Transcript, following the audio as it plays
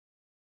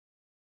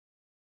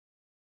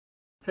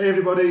Hey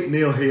everybody,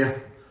 Neil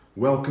here.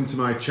 Welcome to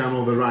my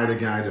channel, The Rider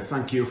Guider.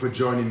 Thank you for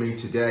joining me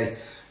today.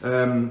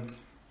 We're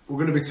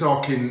going to be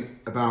talking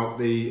about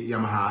the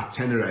Yamaha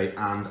Tenere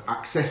and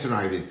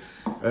accessorizing.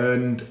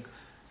 And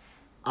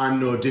I'm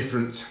no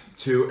different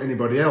to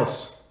anybody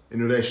else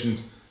in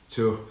relation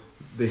to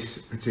this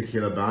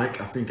particular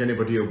bike. I think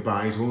anybody who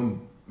buys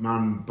one,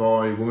 man,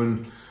 boy,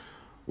 woman,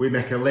 we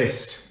make a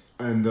list,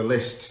 and the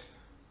list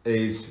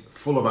is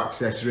full of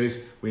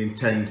accessories we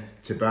intend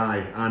to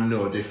buy. I'm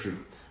no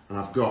different. And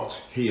I've got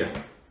here,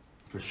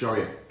 to show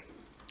you,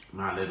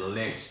 my little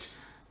list.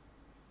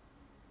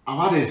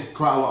 I've added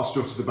quite a lot of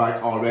stuff to the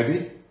bike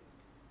already.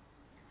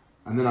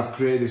 And then I've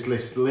created this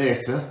list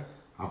later.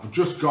 I've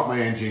just got my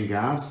engine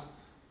guards.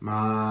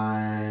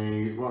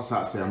 What's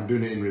that say? I'm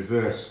doing it in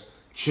reverse.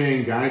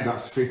 Chain guide,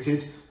 that's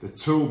fitted. The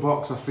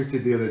toolbox I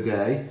fitted the other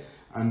day.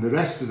 And the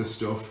rest of the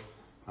stuff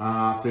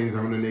are things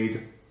I'm going to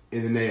need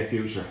in the near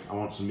future. I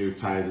want some new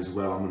tyres as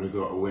well. I'm going to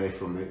go away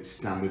from the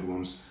standard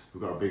ones.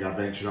 We've got a big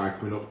adventure ride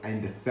coming up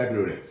end of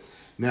February.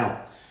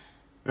 Now,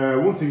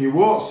 one thing you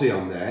won't see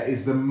on there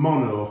is the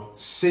mono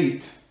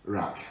seat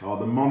rack, or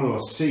the mono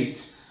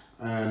seat,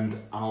 and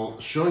I'll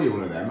show you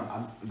one of them.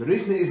 The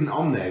reason it isn't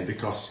on there is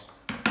because,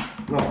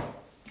 well,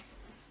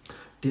 it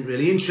didn't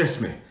really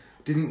interest me.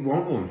 Didn't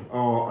want one,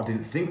 or I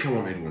didn't think I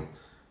wanted one.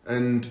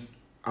 And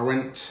I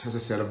went, as I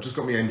said, I've just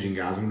got my engine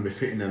guards. I'm going to be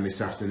fitting them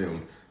this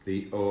afternoon.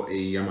 The OE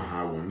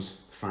Yamaha ones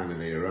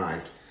finally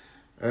arrived.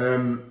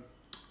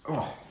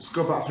 Let's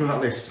go back through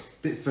that list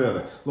a bit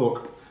further.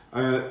 Look,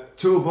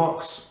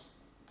 toolbox,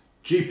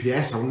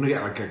 GPS, I'm going to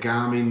get like a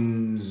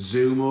Garmin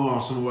Zumo or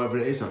something, whatever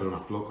it is. I don't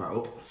have to look that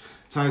up.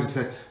 Tyres, I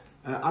said,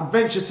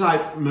 adventure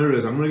type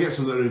mirrors. I'm going to get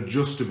some that are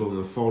adjustable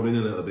and fold in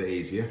a little bit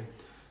easier.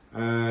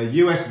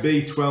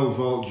 USB 12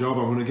 volt job,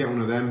 I'm going to get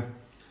one of them.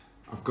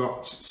 I've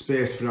got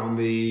space for it on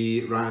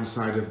the right hand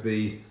side of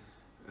the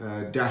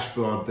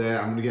dashboard there.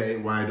 I'm going to get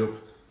it wired up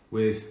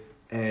with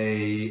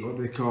a, what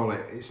do they call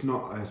it? It's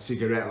not a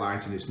cigarette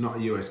light and it's not a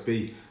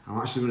USB. I'm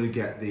actually going to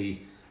get the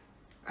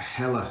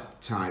Hella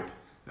type,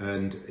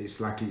 and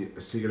it's like a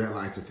cigarette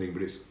lighter thing,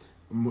 but it's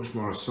much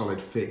more a solid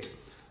fit.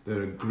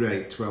 They're a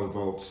great 12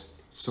 volt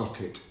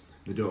socket.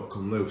 They don't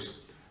come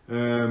loose.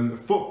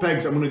 Foot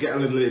pegs I'm going to get a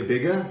little bit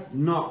bigger.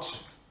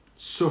 Not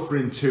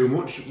suffering too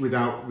much with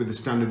the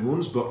standard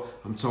ones, but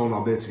I'm told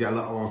I'll be able to get a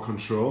lot more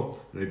control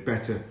and a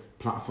better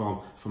platform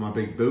for my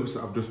big boots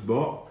that I've just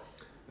bought.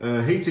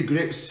 Heated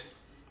grips.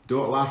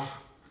 Don't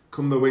laugh,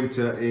 come the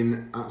winter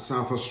in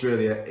South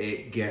Australia,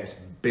 it gets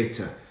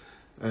bitter.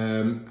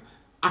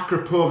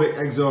 AKRAPOVIC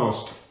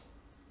exhaust.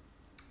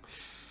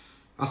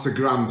 That's a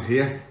grand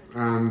here,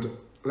 and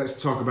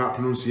let's talk about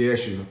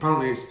pronunciation.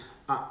 Apparently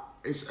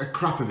it's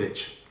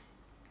AKRAPOVIC.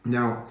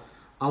 Now,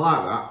 I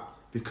like that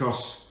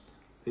because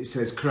it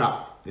says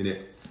crap in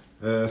it.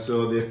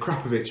 So the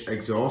AKRAPOVIC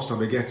exhaust I'll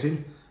be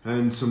getting,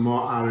 and some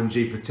more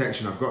R&G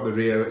protection. I've got the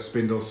rear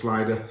spindle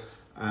slider,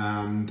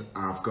 and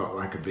I've got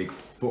like a big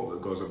foot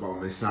that goes up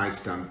on my side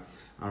stand.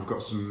 I've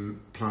got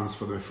some plans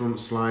for the front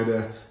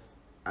slider,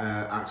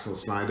 axle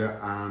slider,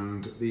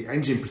 and the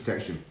engine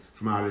protection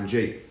from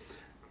R&G.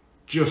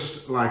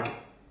 Just like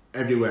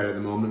everywhere at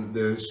the moment,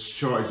 there's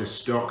shortage of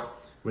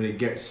stock. When it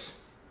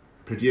gets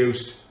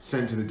produced,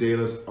 sent to the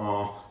dealers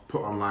or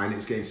put online,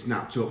 it's getting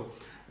snapped up,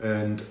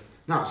 and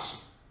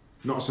that's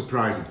not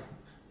surprising.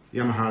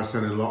 Yamaha is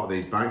selling a lot of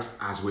these bikes,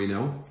 as we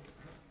know.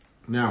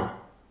 Now,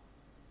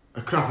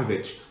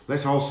 AKRAPOVIC.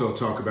 Let's also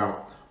talk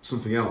about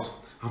something else.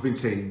 I've been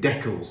saying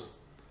decals,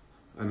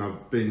 and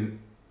I've been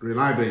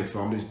reliably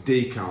informed it's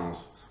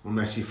decals,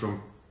 unless you're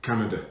from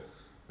Canada.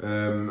 I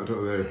don't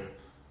know,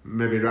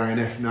 maybe Ryan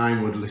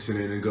F9 would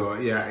listen in and go,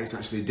 yeah, it's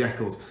actually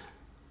decals.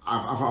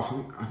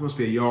 It must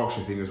be a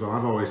Yorkshire thing as well.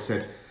 I've always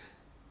said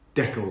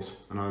decals,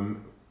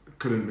 and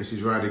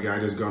Mrs. Rider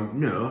Guide has gone,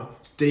 no,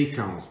 it's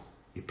decals,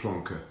 you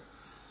plonker.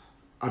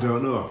 I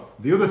don't know.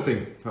 The other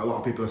thing that a lot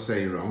of people are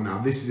saying wrong, now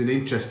this is an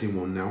interesting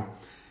one now.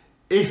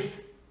 If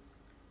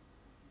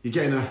you're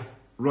getting a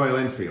Royal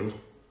Enfield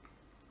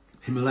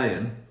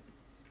Himalayan,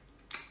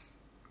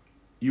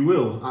 you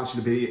will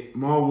actually be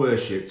more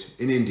worshipped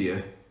in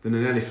India than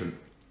an elephant,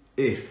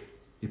 if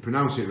you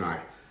pronounce it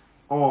right.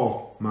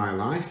 All my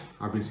life,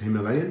 I've been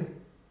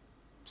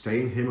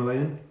saying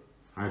Himalayan.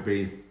 I've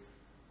been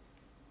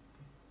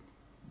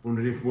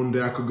wondering if one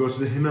day I could go to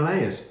the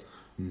Himalayas.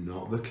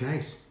 Not the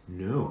case,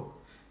 no.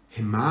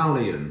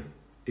 Himalayan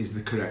is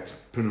the correct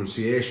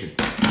pronunciation.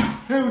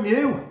 Who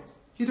knew?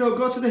 You don't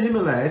go to the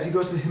Himalayas, you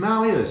go to the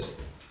Himalayas.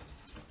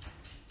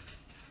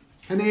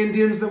 Any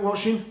Indians that are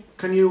watching,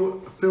 can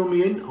you fill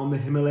me in on the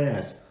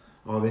Himalayas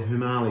or the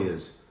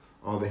Himalayas?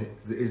 Or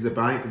is the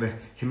bike the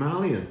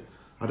Himalayan?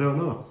 I don't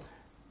know.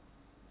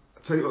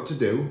 I'll tell you what to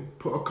do,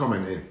 put a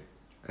comment in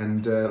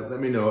and let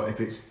me know if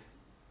it's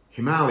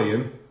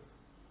Himalayan.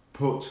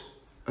 Put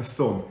a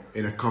thumb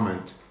in a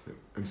comment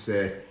and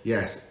say,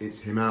 yes,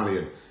 it's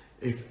Himalayan.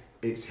 If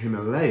it's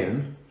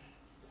Himalayan,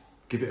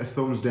 give it a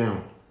thumbs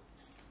down.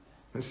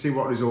 Let's see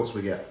what results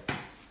we get.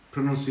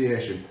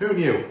 Pronunciation. Who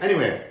knew?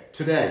 Anyway,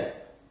 today,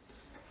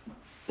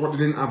 what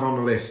didn't have on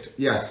the list?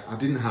 Yes, I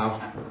didn't have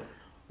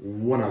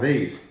one of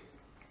these.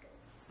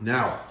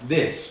 Now,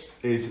 this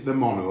is the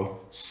Mono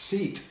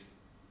seat.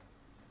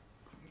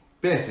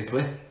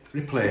 Basically,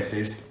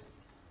 replaces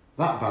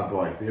that bad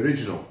boy, the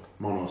original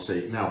Mono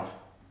seat. Now,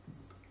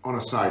 on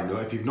a side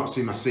note, if you've not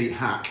seen my seat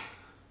hack,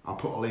 I'll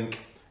put a link.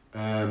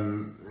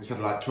 It's had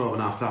like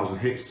 12,500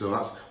 hits, so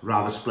that's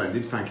rather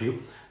splendid, thank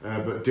you.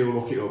 But do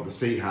look it up, the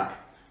seat hack.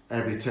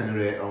 Every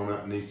Tenere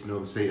owner needs to know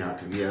the seat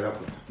hack. And yeah,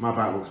 my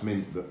bike looks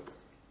mint, but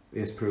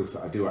here's proof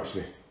that I do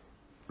actually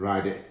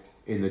ride it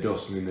in the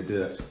dust and in the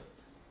dirt.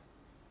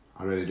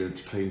 I really do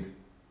to clean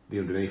the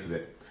underneath of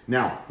it.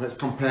 Now, let's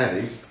compare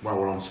these while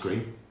we're on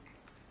screen.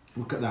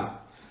 Look at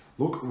that.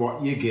 Look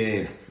what you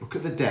gain. Look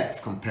at the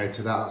depth compared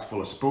to that. That's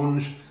full of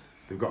sponge.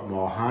 They've got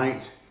more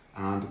height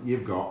and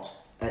you've got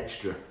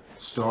extra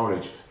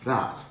storage.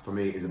 That, for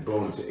me, is a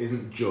bonus. It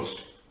isn't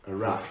just a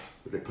rack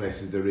that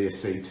replaces the rear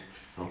seat,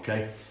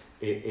 okay?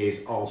 It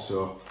is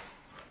also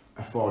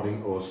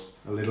affording us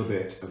a little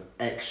bit of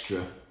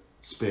extra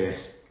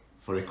space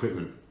for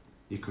equipment.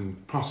 You can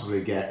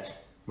possibly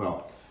get,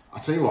 well,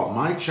 I'll tell you what,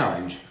 my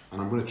challenge,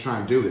 and I'm going to try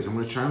and do this, I'm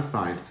going to try and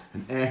find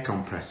an air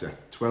compressor,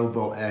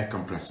 12-volt air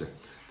compressor,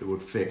 that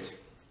would fit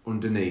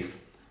underneath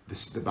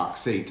the back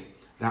seat.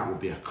 That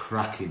would be a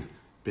cracking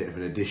bit of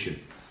an addition.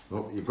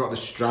 Well, you've got the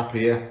strap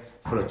here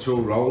for a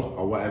tool roll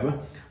or whatever.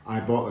 I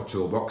bought the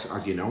toolbox,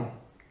 as you know,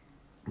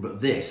 but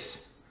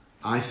this,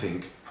 I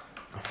think,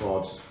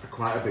 affords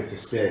quite a bit of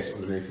space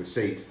underneath the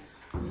seat.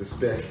 There's the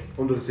space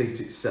under the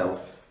seat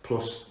itself,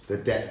 plus the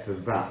depth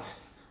of that,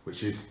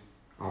 which is,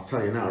 I'll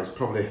tell you now, it's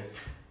probably,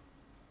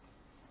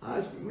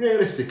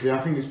 realistically, I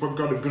think it's probably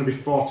going to be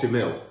 40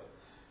 mil.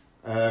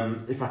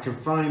 If I can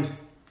find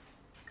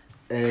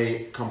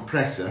a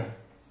compressor,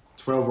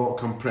 12-volt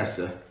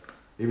compressor,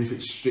 even if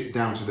it's stripped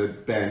down to the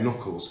bare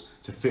knuckles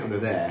to fit under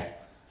there,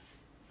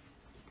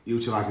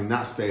 utilising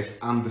that space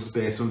and the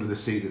space under the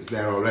seat that's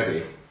there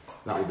already,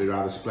 that would be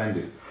rather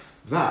splendid.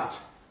 That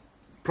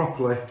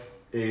properly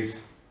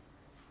is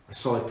a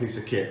solid piece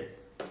of kit.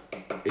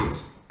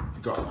 It's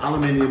got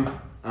aluminium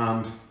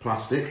and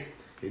plastic.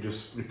 It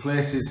just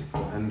replaces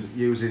and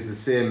uses the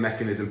same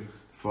mechanism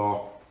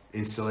for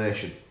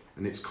installation,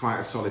 and it's quite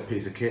a solid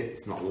piece of kit.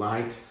 It's not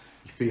light.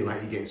 You feel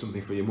like you're getting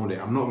something for your money.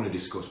 I'm not going to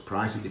discuss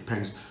price. It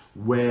depends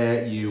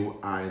where you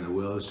are in the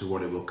world as to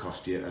what it will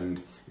cost you,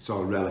 and it's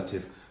all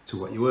relative to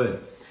what you earn.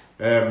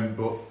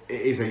 But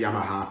it is a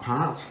Yamaha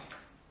part,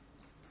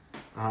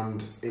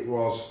 and it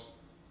was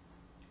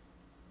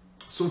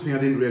something I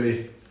didn't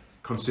really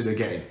consider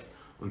getting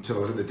until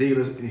I was at the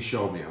dealers and he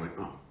showed me. I went,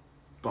 oh,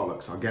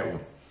 bollocks, I'll get one.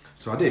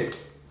 So I did.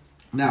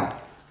 Now,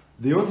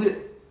 the other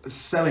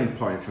selling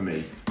point for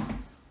me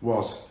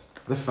was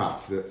the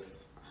fact that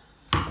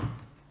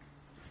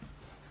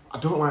I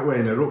don't like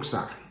wearing a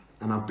rucksack,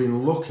 and I've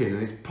been looking,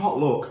 and it's pot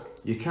luck.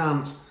 You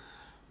can't,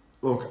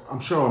 look, I'm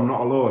sure I'm not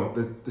alone.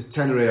 The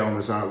Tenere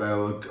owners out there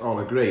will all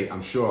agree,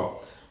 I'm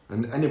sure.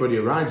 And anybody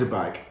who rides a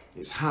bike,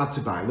 it's hard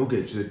to buy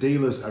luggage. The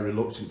dealers are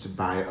reluctant to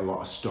buy a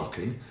lot of stock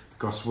in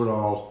because we're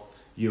all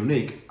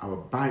unique. Our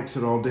bikes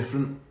are all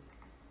different.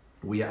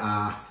 We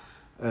are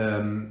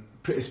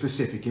pretty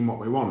specific in what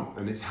we want,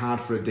 and it's hard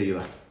for a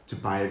dealer to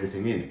buy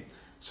everything in.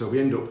 So we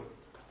end up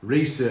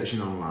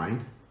researching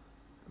online,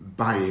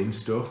 buying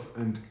stuff,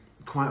 and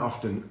quite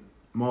often,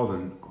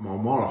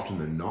 more often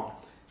than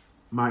not,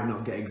 might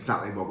not get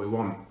exactly what we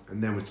want,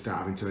 and then we start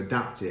having to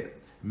adapt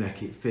it,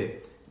 make it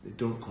fit. It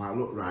don't quite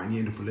look right, and you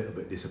end up a little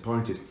bit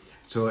disappointed.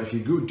 So if you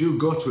do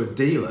go to a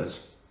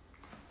dealer's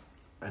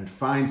and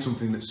find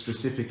something that's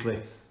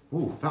specifically,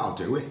 oh, that'll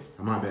do it,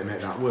 I might be able to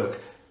make that work.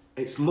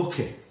 It's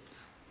lucky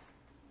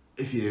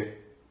if you're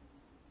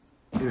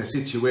in a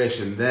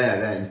situation there,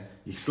 then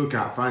you still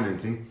can't find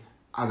anything.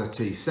 As a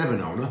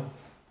T7 owner,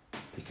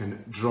 you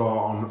can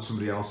draw on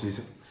somebody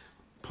else's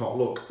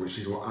potluck, which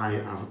is what I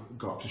have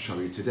got to show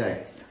you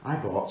today. I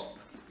bought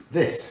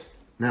this.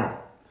 Now,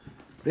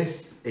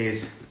 this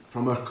is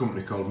from a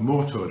company called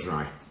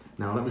MOTODRY.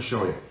 Now, let me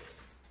show you.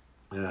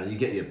 You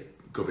get your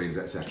gubbins,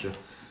 etc.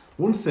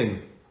 One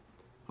thing,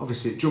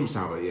 obviously, it jumps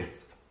out at you,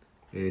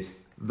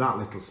 is that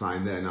little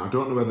sign there. Now, I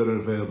don't know whether they're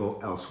available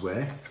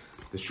elsewhere.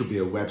 There should be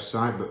a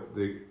website, but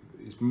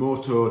it's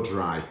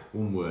MOTODRY,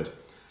 one word,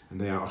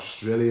 and they are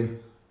Australian,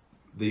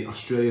 the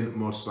Australian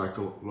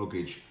motorcycle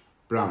luggage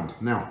brand.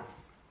 Now,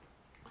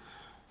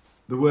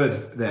 the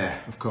word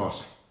there, of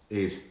course,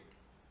 is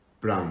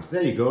brand.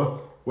 There you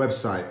go,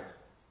 website,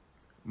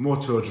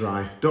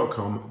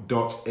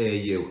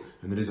 motodry.com.au,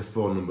 and there is a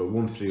phone number,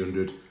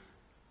 1300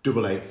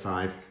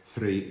 885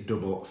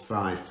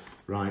 355,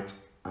 right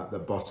at the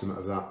bottom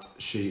of that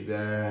sheet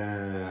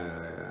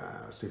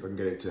there. Let's see if I can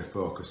get it to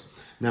focus.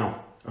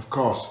 Now, of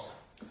course,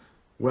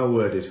 well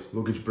worded,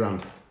 luggage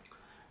brand.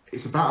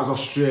 It's about as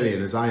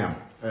Australian as I am.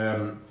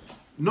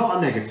 Not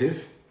a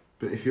negative,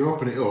 but if you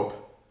open it up,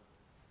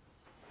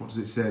 what does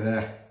it say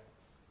there?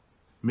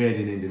 Made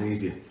in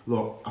Indonesia.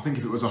 Look, I think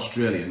if it was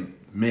Australian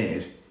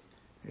made,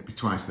 it'd be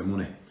twice the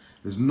money.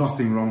 There's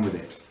nothing wrong with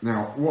it.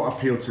 Now, what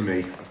appealed to me,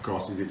 of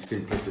course, is its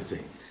simplicity.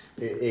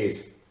 It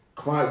is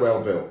quite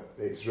well built.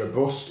 It's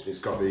robust. It's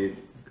got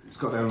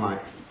them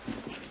like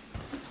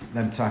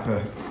them type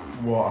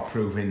of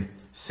waterproofing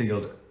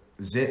sealed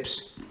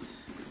zips.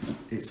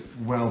 It's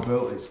well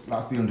built.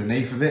 That's the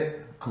underneath of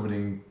it, covered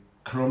in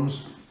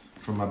crumbs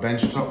from my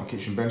bench top, my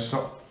kitchen bench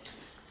top.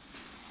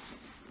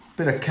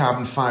 Bit of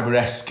carbon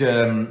fibre-esque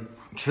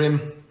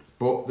trim,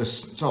 but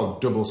it's all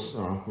double.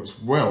 It's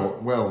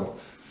well.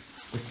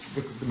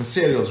 The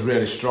material's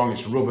really strong.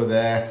 It's rubber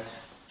there,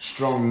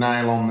 strong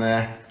nylon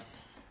there.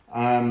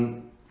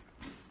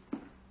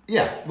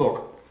 Yeah,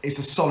 look, it's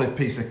a solid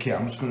piece of kit.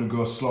 I'm just going to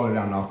go slowly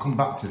down. I'll come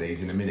back to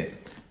these in a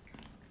minute.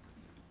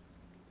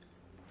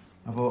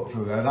 Have a look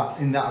through there.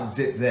 In that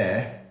zip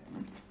there,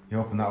 you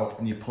open that up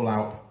and you pull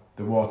out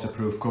the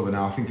waterproof cover.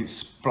 Now, I think it's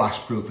splash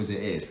proof as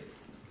it is.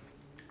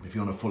 If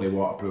you want to fully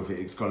waterproof it,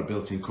 it's got a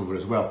built-in cover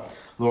as well.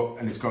 Look,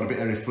 and it's got a bit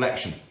of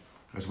reflection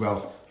as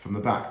well from the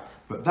back.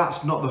 But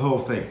that's not the whole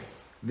thing.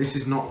 This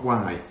is not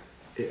why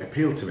it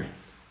appealed to me.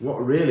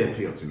 What really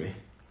appealed to me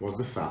was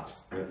the fact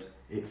that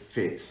it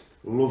fits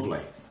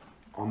lovely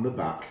on the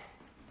back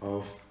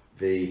of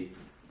the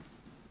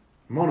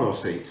mono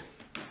seat.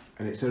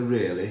 And it's a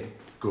really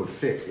good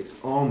fit.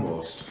 It's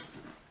almost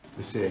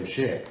the same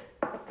shape.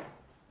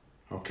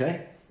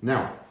 Okay,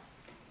 now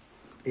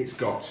it's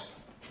got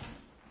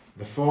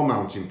the 4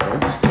 mounting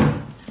points.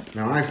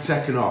 Now I've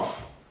taken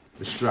off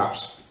the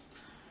straps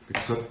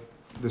because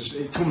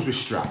it comes with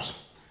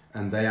straps,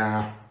 and they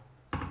are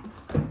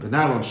the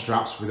nylon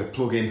straps with a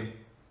plug-in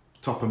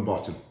top and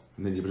bottom,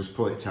 and then you just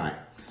pull it tight.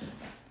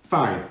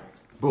 Fine,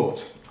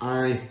 but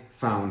I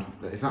found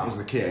that if that was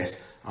the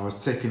case, I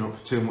was taking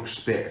up too much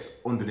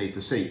space underneath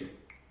the seat,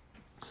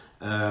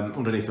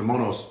 underneath the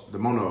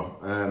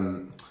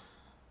mono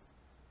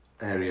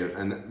area,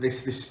 and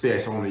this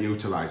space I want to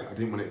utilise. I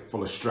didn't want it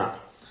full of strap,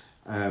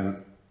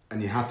 and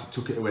you had to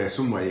tuck it away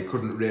somewhere. You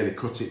couldn't really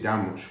cut it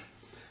down much,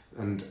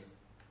 and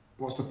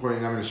what's the point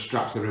in having the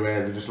straps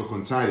everywhere? They just look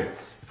untidy.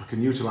 If I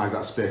can utilise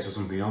that space for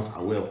something else,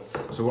 I will.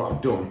 So what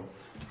I've done,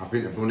 I've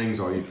been to Bunnings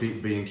or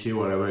B&Q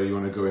or wherever you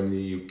want to go in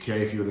the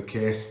UK if you're the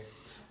case,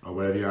 or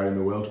wherever you are in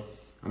the world,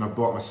 and I've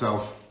bought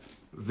myself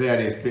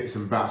various bits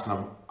and bats,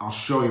 and I'll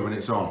show you when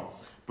it's on,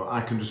 but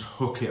I can just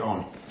hook it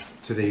on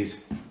to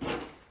these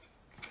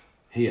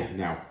here.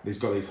 Now, these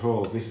got these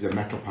holes. This is a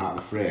metal part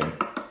of the frame,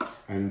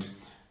 and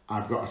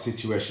I've got a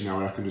situation now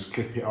where I can just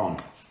clip it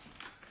on,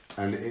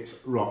 and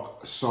it's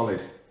rock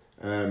solid.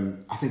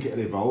 I think it'll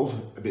evolve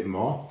a bit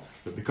more,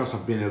 but because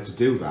I've been able to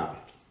do that,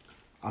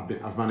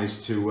 I've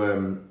managed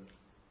to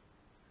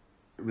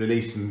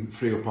release and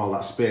free up all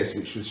that space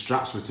which the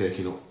straps were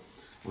taking up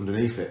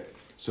underneath it,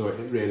 so it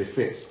really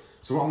fits.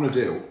 So what I'm going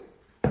to do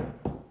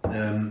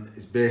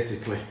is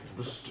basically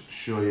just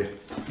show you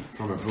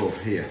from above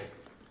here.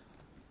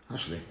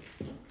 Actually,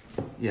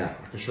 yeah,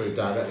 I can show you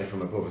directly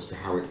from above as to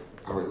how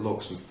it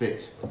looks and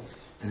fits,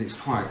 and it's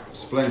quite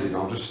splendid.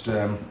 I'll just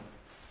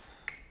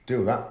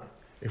do that.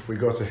 If we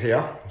go to here,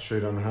 I'll show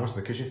you down the house,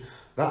 the kitchen.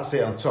 That's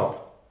it on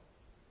top,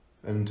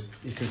 and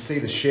you can see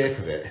the shape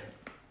of it.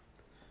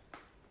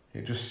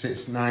 It just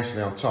sits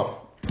nicely on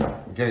top.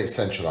 Get it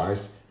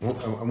centralised,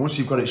 and once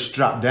you've got it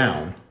strapped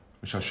down,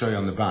 which I'll show you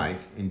on the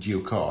bike in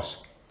due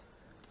course,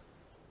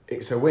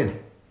 it's a win.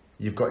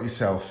 You've got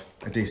yourself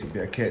a decent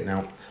bit of kit.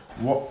 Now,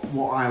 what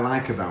I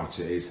like about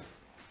it is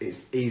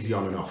it's easy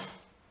on and off.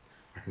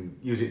 I can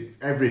use it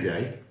every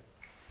day,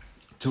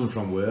 to and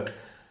from work.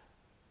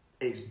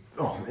 It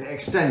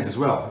extends as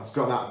well. It's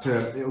got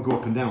that, it'll go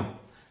up and down.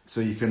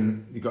 So you've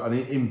got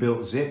an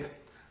inbuilt zip,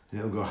 and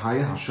it'll go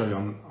higher. I'll show you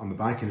on the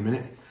bike in a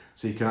minute.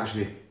 So you can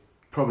actually,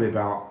 probably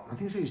about, I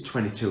think it's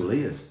 22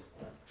 litres.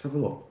 Let's have a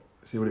look,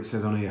 see what it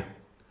says on here.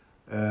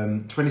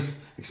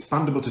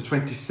 Expandable to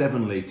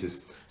 27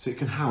 litres. So it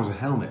can house a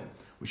helmet,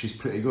 which is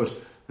pretty good.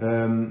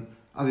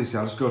 As I say,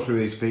 I'll just go through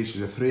these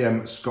features. The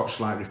 3M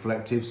Scotch-Lite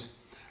reflectives,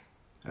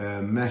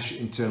 mesh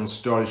internal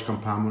storage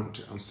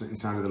compartment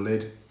inside of the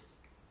lid,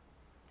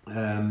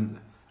 and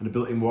a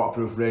built-in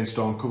waterproof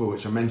rainstorm cover,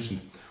 which I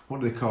mentioned. What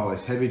do they call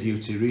this? Heavy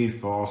duty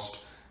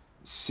reinforced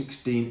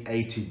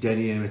 1680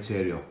 denier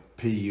material,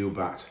 PU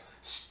backed,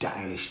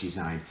 stylish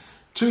design.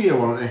 2-year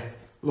warranty.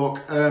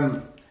 Look,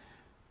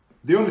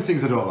 the only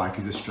things I don't like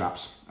is the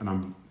straps, and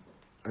I'm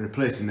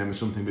replacing them with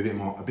something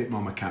a bit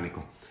more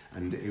mechanical,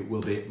 and it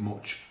will be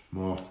much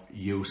more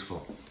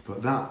useful.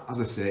 But that, as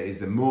I say, is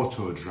the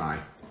MOTODRY.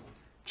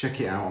 Check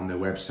it out on their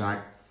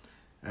website.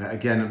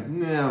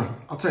 Again,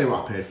 I'll tell you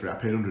what I paid for it. I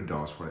paid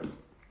 $100 for it.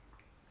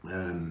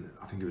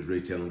 I think it was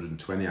retail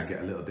 120. I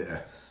get a little bit of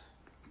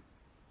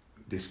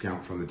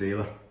discount from the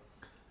dealer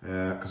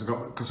because I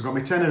got my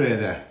Tenere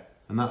there,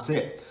 and that's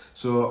it.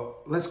 So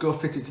let's go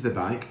fit it to the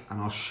bike,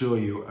 and I'll show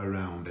you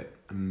around it,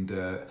 and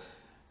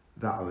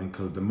that'll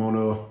include the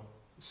mono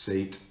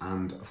seat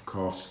and, of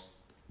course,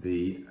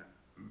 the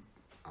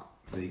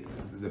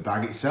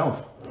bag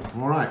itself.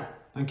 All right,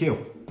 thank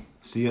you.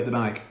 See you at the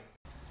bike.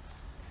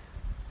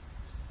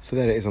 So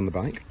there it is on the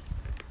bike.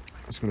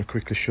 I'm just going to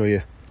quickly show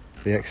you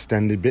the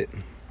extended bit.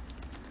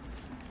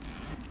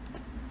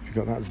 You've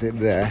got that zip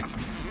there.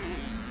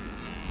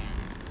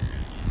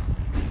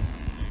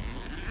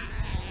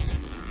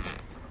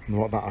 And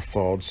what that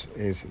affords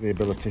is the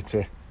ability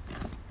to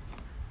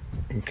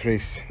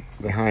increase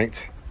the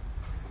height.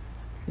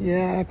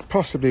 Yeah,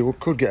 possibly we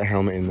could get a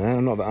helmet in there.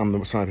 Not that I'm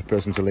the type of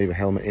person to leave a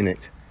helmet in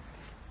it.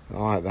 I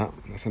like that.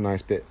 That's a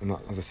nice bit. And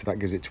that, as I said, that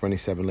gives it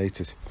 27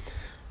 litres.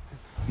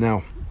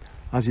 Now,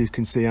 as you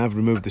can see, I've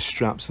removed the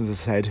straps. As I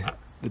said,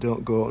 they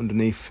don't go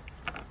underneath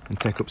and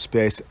take up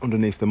space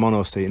underneath the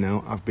mono seat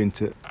now. I've been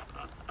to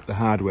the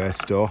hardware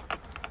store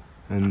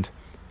and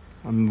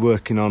I'm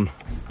working on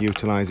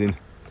utilising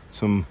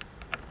some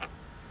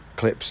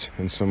clips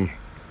and some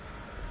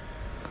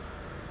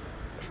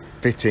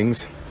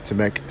fittings to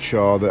make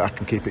sure that I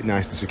can keep it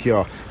nice and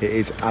secure. It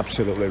is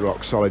absolutely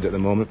rock solid at the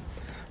moment,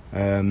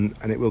 and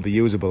it will be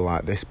usable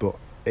like this, but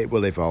it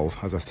will evolve,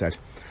 as I said.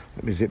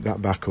 Let me zip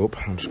that back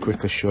up. I'll just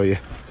quickly show you,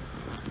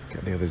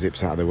 get the other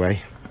zips out of the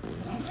way.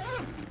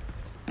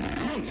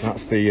 So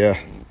that's the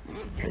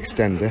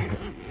extender,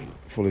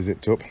 fully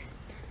zipped up.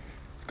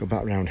 Let's go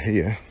back round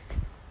here.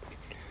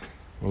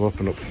 We'll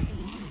open up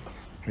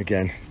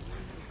again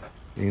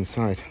the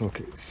inside.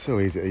 Look, it's so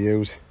easy to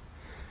use,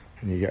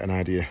 and you get an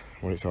idea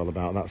what it's all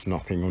about. That's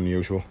nothing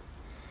unusual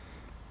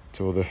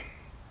to other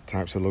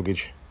types of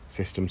luggage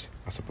systems,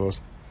 I suppose,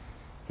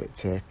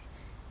 but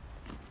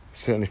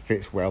certainly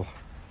fits well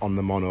on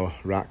the mono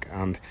rack,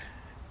 and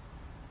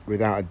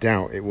without a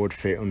doubt it would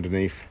fit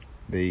underneath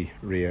the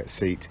rear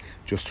seat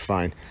just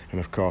fine. And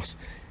of course,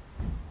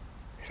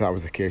 if that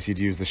was the case, you'd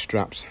use the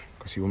straps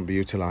because you wouldn't be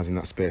utilising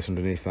that space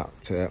underneath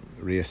that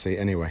rear seat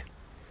anyway.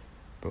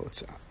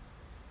 But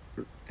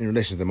in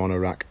relation to the mono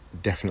rack,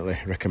 definitely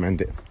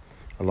recommend it,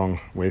 along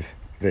with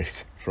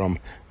this from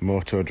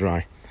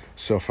MOTODRY.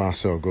 So far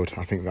so good.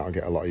 I think that'll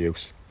get a lot of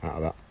use out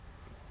of that.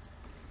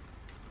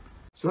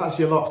 So that's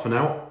your lot for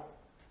now.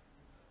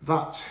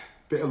 That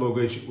bit of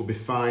luggage will be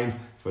fine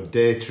for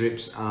day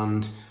trips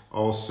and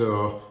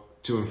also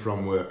to and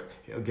from work.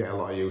 It'll get a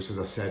lot of use, as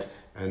I said,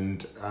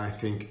 and I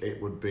think it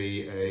would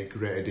be a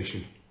great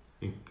addition,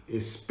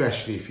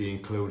 especially if you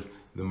include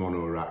the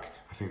mono rack.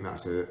 I think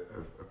that's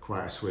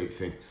quite a sweet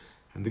thing.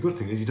 And the good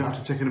thing is you don't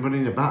have to take anybody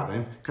in the back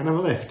then. Can I have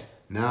a lift?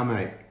 Nah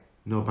mate,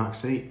 no back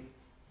seat.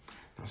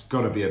 That's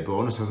got to be a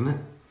bonus, hasn't it?